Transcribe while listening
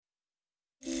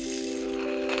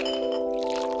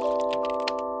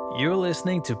You're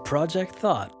listening to Project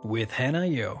Thought with Hannah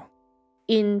Yo.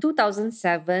 In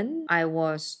 2007, I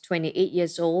was 28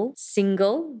 years old,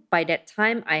 single. By that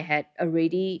time, I had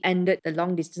already ended the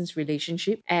long distance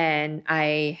relationship and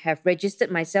I have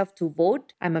registered myself to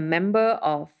vote. I'm a member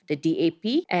of the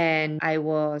DAP and I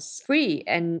was free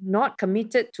and not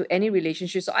committed to any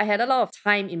relationship. So I had a lot of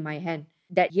time in my hand.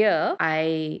 That year,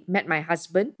 I met my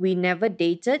husband. We never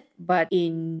dated, but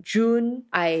in June,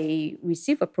 I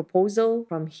received a proposal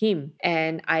from him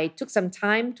and I took some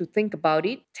time to think about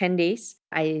it, 10 days.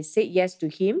 I said yes to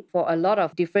him for a lot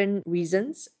of different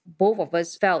reasons. Both of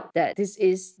us felt that this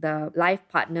is the life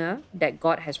partner that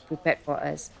God has prepared for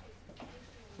us.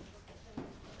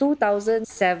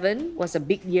 2007 was a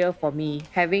big year for me,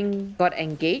 having got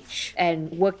engaged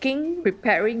and working,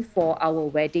 preparing for our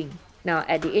wedding. Now,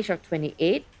 at the age of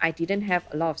 28, I didn't have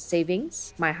a lot of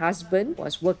savings. My husband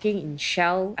was working in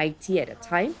Shell IT at the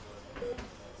time.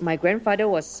 My grandfather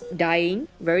was dying,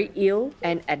 very ill,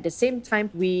 and at the same time,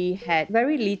 we had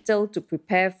very little to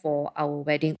prepare for our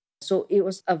wedding. So it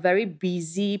was a very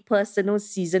busy personal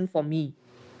season for me.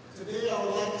 Today, I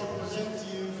would like to present to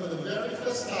you for the very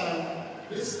first time,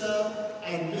 Mr.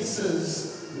 and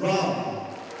Mrs. Ram.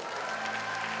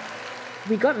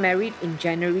 We got married in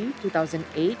January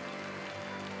 2008.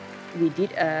 We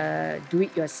did a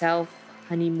do-it-yourself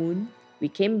honeymoon. We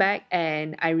came back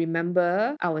and I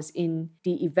remember I was in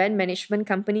the event management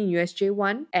company in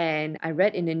USJ1 and I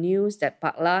read in the news that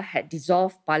Pak La had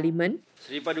dissolved parliament.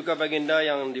 Seri Paduka Baginda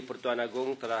yang di-Pertuan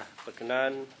Agong telah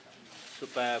berkenan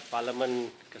supaya Parlimen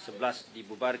ke-11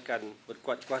 dibubarkan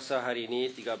berkuat kuasa hari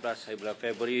ini 13 hari bulan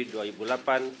Februari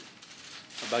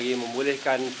 2008 bagi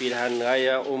membolehkan pilihan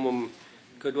raya umum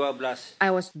ke-12. I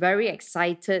was very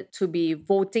excited to be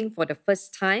voting for the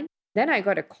first time. Then I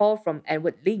got a call from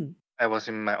Edward Ling. I was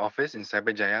in my office in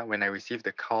Cyberjaya when I received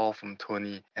the call from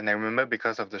Tony. And I remember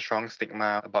because of the strong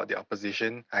stigma about the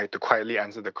opposition, I had to quietly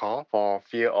answer the call for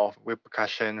fear of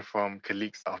repercussion from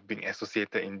colleagues of being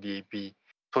associated in DAP.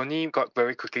 Tony got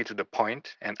very quickly to the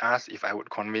point and asked if I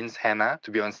would convince Hannah to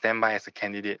be on standby as a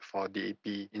candidate for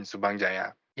DAP in Subang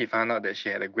Jaya. He found out that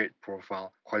she had a great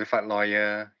profile, qualified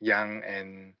lawyer, young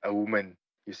and a woman.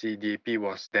 You see, DAP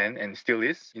was then and still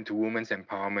is into women's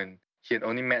empowerment. He had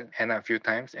only met Hannah a few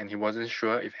times and he wasn't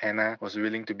sure if Hannah was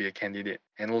willing to be a candidate.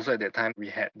 And also at that time, we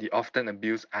had the often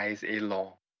abused ISA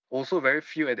law. Also, very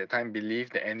few at that time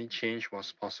believed that any change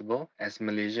was possible as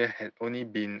Malaysia had only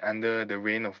been under the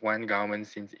reign of one government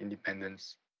since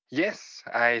independence. Yes,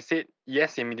 I said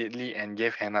yes immediately and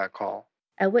gave Hannah a call.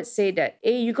 Edward said that,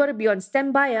 hey, you got to be on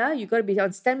standby. You got to be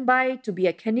on standby to be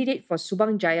a candidate for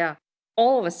Subang Jaya.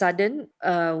 All of a sudden,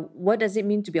 what does it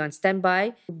mean to be on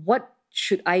standby? What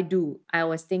should I do? I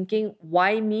was thinking,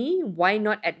 why me? Why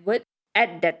not Edward?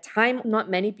 At that time, not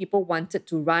many people wanted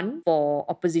to run for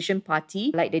opposition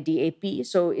party like the DAP.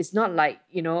 So it's not like,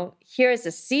 here's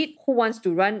a seat. Who wants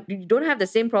to run? You don't have the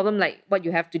same problem like what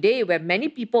you have today where many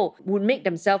people would make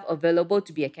themselves available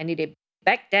to be a candidate.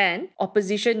 Back then,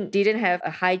 opposition didn't have a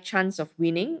high chance of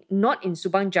winning, not in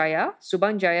Subang Jaya.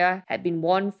 Subang Jaya had been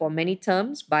won for many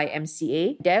terms by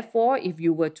MCA. Therefore, if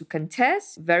you were to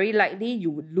contest, very likely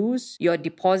you would lose your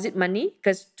deposit money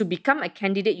because to become a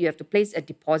candidate, you have to place a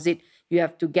deposit. You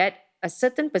have to get a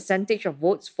certain percentage of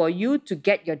votes for you to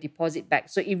get your deposit back.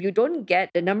 So if you don't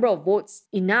get the number of votes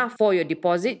enough for your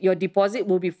deposit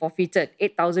will be forfeited,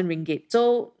 8,000 ringgit.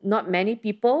 So not many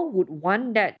people would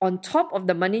want that on top of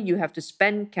the money you have to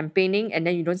spend campaigning and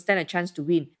then you don't stand a chance to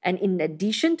win. And in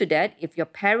addition to that, if your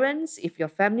parents, if your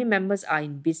family members are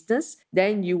in business,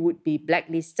 then you would be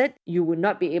blacklisted. You would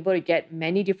not be able to get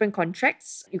many different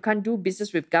contracts. You can't do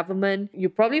business with government. You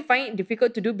probably find it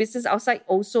difficult to do business outside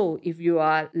also if you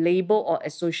are labeled or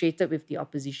associated with the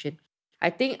opposition. I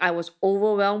think I was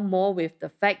overwhelmed more with the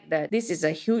fact that this is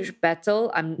a huge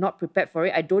battle. I'm not prepared for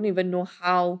it. I don't even know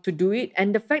how to do it.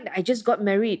 And the fact that I just got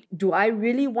married, do I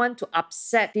really want to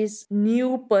upset this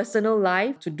new personal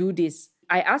life to do this?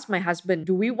 I asked my husband,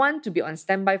 do we want to be on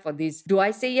standby for this? Do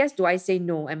I say yes? Do I say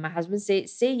no? And my husband said,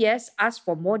 say yes, ask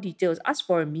for more details, ask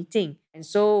for a meeting. And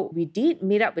so we did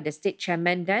meet up with the state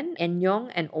chairman then,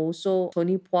 Enyong, and also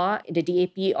Tony Pua in the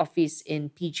DAP office in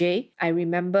PJ. I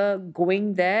remember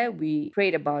going there, we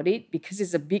prayed about it because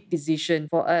it's a big decision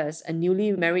for us, a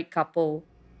newly married couple.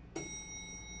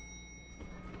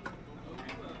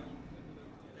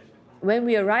 When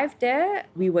we arrived there,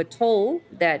 we were told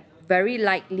that very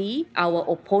likely our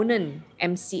opponent,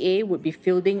 MCA would be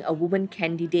fielding a woman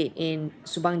candidate in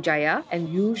Subang Jaya. And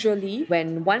usually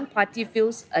when one party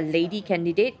fields a lady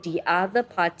candidate, the other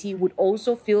party would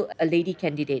also field a lady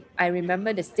candidate. I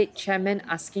remember the state chairman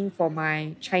asking for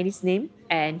my Chinese name,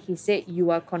 and he said, "You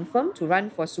are confirmed to run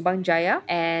for Subang Jaya."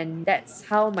 And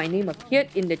that's how my name appeared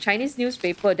in the Chinese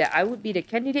newspaper, that I would be the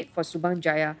candidate for Subang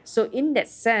Jaya. So in that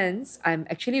sense, I'm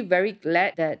actually very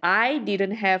glad that I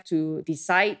didn't have to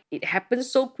decide. It happened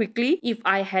so quickly. If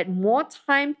I had more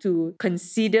time to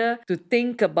consider, to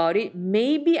think about it,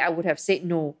 maybe I would have said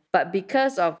no. But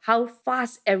because of how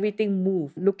fast everything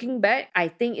moved, looking back,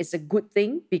 I think it's a good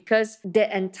thing, because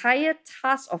the entire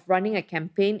task of running a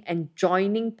campaign and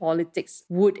joining politics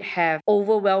would have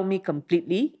overwhelmed me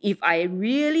completely. If I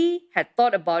really had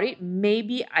thought about it,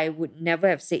 maybe I would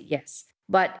never have said yes.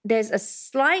 But there's a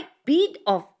slight bit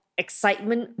of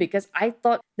excitement, because I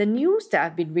thought the news that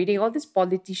I've been reading, all these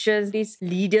politicians, these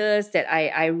leaders that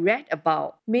I read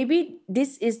about, maybe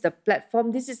this is the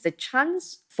platform, this is the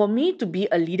chance for me to be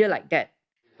a leader like that.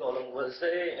 Was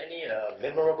there any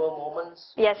memorable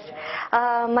moments? Yes.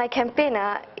 My campaign,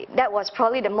 that was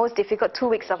probably the most difficult 2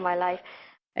 weeks of my life.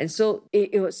 And so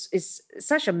it's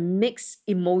such a mixed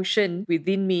emotion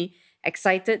within me: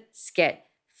 excited, scared,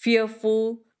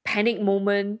 fearful, panic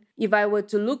moment. If I were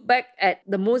to look back at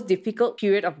the most difficult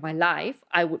period of my life,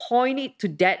 I would point it to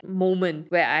that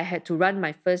moment where I had to run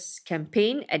my first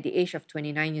campaign at the age of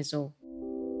 29 years old.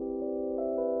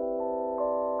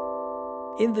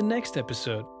 In the next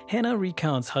episode, Hannah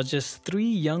recounts how just 3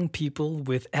 young people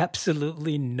with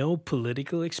absolutely no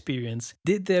political experience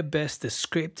did their best to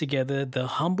scrape together the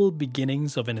humble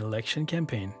beginnings of an election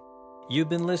campaign. You've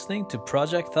been listening to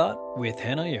Project Thought with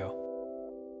Hannah Yo.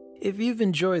 If you've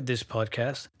enjoyed this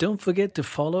podcast, don't forget to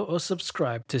follow or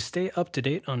subscribe to stay up to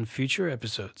date on future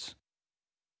episodes.